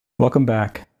Welcome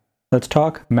back. Let's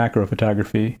talk macro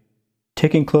photography,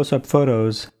 taking close-up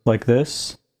photos like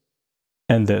this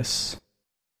and this.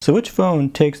 So which phone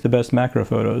takes the best macro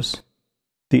photos?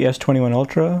 The S21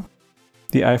 Ultra,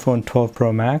 the iPhone 12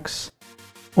 Pro Max,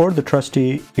 or the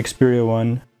trusty Xperia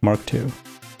 1 Mark II?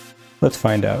 Let's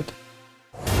find out.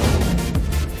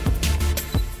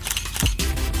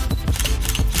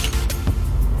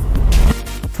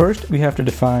 First, we have to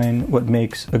define what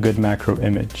makes a good macro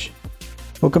image.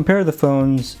 We'll compare the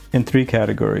phones in three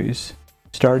categories,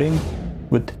 starting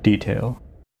with detail.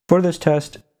 For this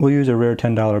test, we'll use a rare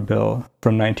 $10 bill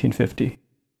from 1950.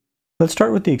 Let's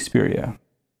start with the Xperia.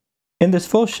 In this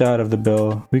full shot of the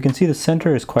bill, we can see the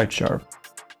center is quite sharp.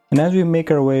 And as we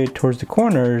make our way towards the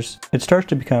corners, it starts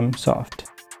to become soft.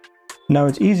 Now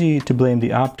it's easy to blame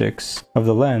the optics of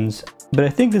the lens, but I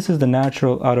think this is the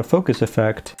natural out of focus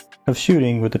effect of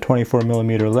shooting with the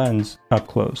 24mm lens up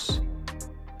close.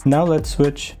 Now let's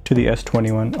switch to the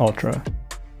S21 Ultra.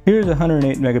 Here's a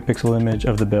 108 megapixel image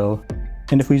of the bill,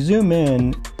 and if we zoom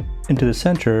in into the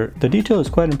center, the detail is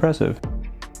quite impressive.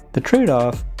 The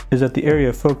trade-off is that the area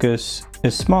of focus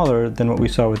is smaller than what we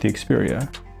saw with the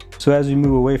Xperia. So as we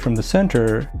move away from the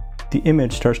center, the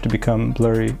image starts to become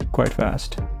blurry quite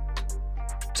fast.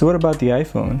 So what about the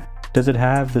iPhone? Does it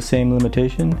have the same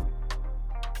limitation?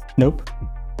 Nope.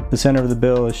 The center of the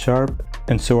bill is sharp,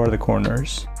 and so are the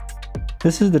corners.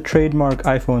 This is the trademark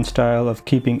iPhone style of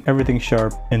keeping everything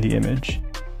sharp in the image,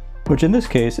 which in this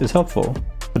case is helpful,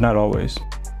 but not always.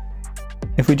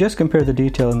 If we just compare the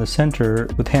detail in the center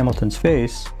with Hamilton's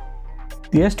face,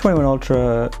 the S21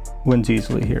 Ultra wins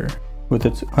easily here, with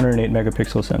its 108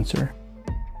 megapixel sensor.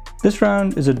 This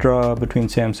round is a draw between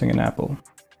Samsung and Apple.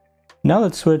 Now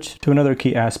let's switch to another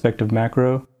key aspect of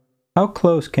macro. How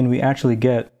close can we actually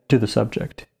get to the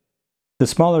subject? The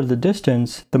smaller the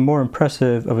distance, the more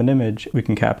impressive of an image we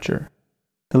can capture.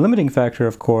 The limiting factor,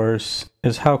 of course,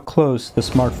 is how close the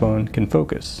smartphone can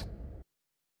focus.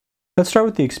 Let's start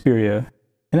with the Xperia,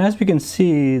 and as we can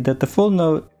see that the full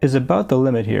note is about the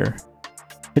limit here.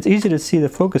 It's easy to see the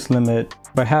focus limit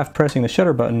by half pressing the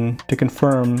shutter button to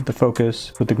confirm the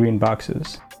focus with the green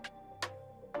boxes.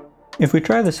 If we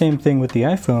try the same thing with the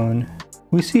iPhone,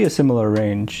 we see a similar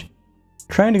range.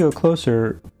 Trying to go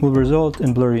closer will result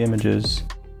in blurry images.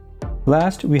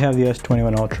 Last, we have the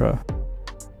S21 Ultra.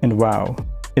 And wow,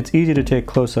 it's easy to take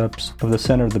close-ups of the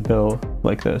center of the bill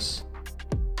like this,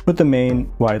 with the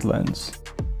main wide lens.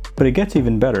 But it gets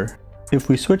even better. If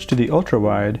we switch to the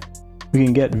ultra-wide, we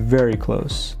can get very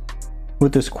close.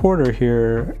 With this quarter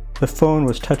here, the phone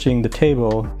was touching the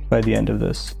table by the end of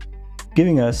this,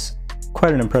 giving us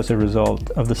quite an impressive result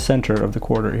of the center of the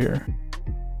quarter here.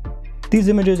 These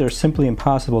images are simply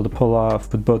impossible to pull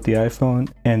off with both the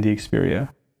iPhone and the Xperia,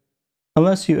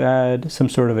 unless you add some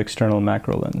sort of external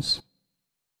macro lens,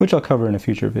 which I'll cover in a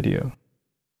future video.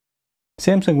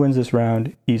 Samsung wins this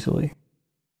round easily.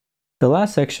 The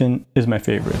last section is my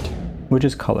favorite, which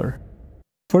is color.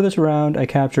 For this round, I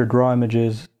captured raw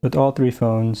images with all three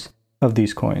phones of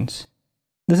these coins.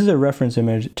 This is a reference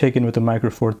image taken with a Micro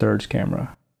Four Thirds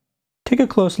camera. Take a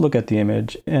close look at the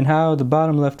image and how the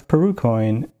bottom left Peru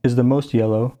coin is the most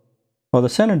yellow, while the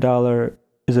center dollar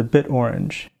is a bit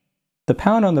orange. The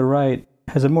pound on the right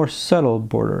has a more subtle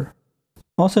border.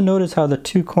 Also notice how the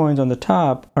two coins on the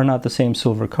top are not the same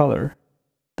silver color.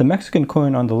 The Mexican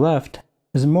coin on the left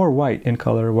is more white in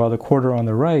color, while the quarter on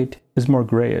the right is more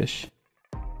grayish.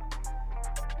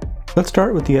 Let's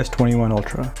start with the S21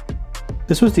 Ultra.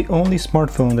 This was the only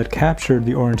smartphone that captured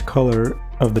the orange color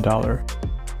of the dollar.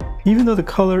 Even though the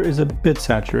color is a bit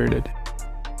saturated,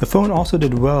 the phone also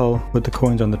did well with the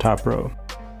coins on the top row.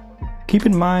 Keep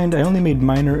in mind, I only made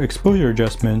minor exposure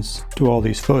adjustments to all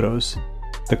these photos.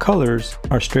 The colors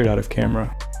are straight out of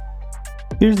camera.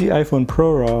 Here's the iPhone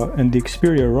Pro RAW and the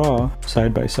Xperia RAW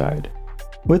side by side,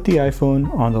 with the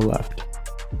iPhone on the left.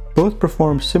 Both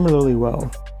performed similarly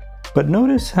well, but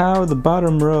notice how the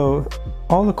bottom row,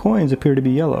 all the coins appear to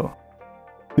be yellow.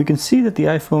 We can see that the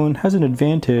iPhone has an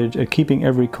advantage at keeping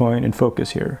every coin in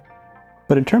focus here.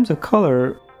 But in terms of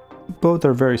color, both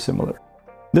are very similar.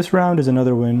 This round is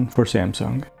another win for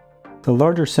Samsung. The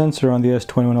larger sensor on the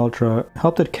S21 Ultra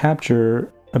helped it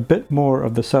capture a bit more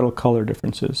of the subtle color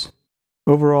differences.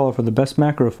 Overall, for the best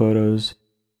macro photos,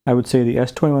 I would say the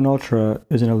S21 Ultra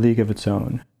is in a league of its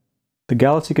own. The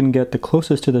Galaxy can get the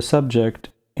closest to the subject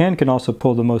and can also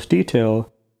pull the most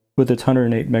detail with its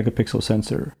 108 megapixel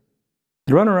sensor.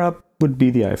 The runner-up would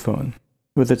be the iPhone,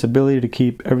 with its ability to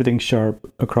keep everything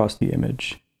sharp across the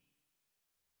image.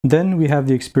 Then we have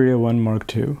the Xperia 1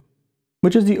 Mark II,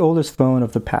 which is the oldest phone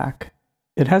of the pack.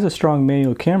 It has a strong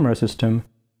manual camera system,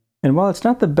 And while it's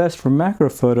not the best for macro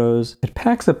photos, it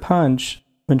packs a punch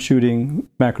when shooting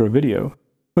macro video,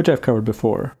 which I've covered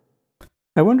before.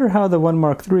 I wonder how the One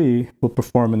Mark III will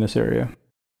perform in this area.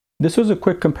 This was a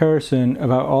quick comparison of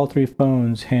how all three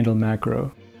phones handle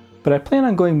macro, but I plan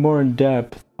on going more in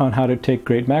depth on how to take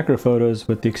great macro photos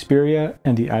with the Xperia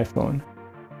and the iPhone.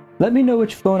 Let me know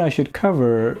which phone I should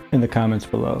cover in the comments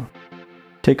below.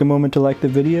 Take a moment to like the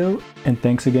video, and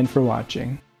thanks again for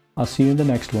watching. I'll see you in the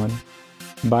next one.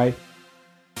 Bye.